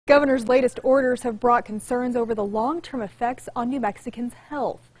Governor's latest orders have brought concerns over the long-term effects on New Mexicans'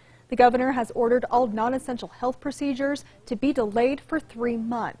 health. The governor has ordered all non-essential health procedures to be delayed for 3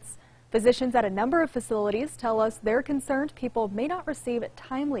 months. Physicians at a number of facilities tell us they're concerned people may not receive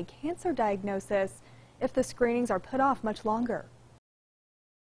timely cancer diagnosis if the screenings are put off much longer.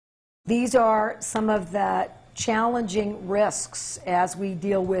 These are some of the challenging risks as we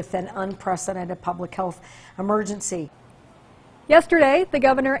deal with an unprecedented public health emergency. Yesterday, the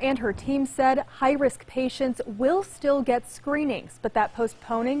governor and her team said high-risk patients will still get screenings, but that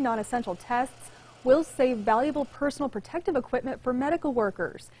postponing non-essential tests will save valuable personal protective equipment for medical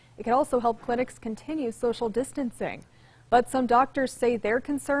workers. It could also help clinics continue social distancing. But some doctors say their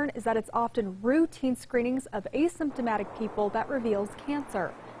concern is that it's often routine screenings of asymptomatic people that reveals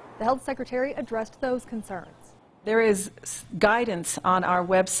cancer. The health secretary addressed those concerns. There is guidance on our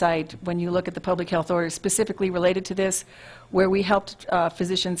website when you look at the public health orders specifically related to this, where we helped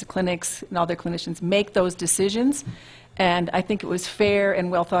physicians, clinics, and all their clinicians make those decisions. And I think it was fair and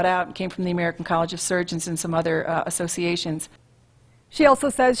well thought out and came from the American College of Surgeons and some other associations. She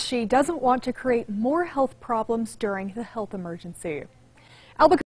also says she doesn't want to create more health problems during the health emergency.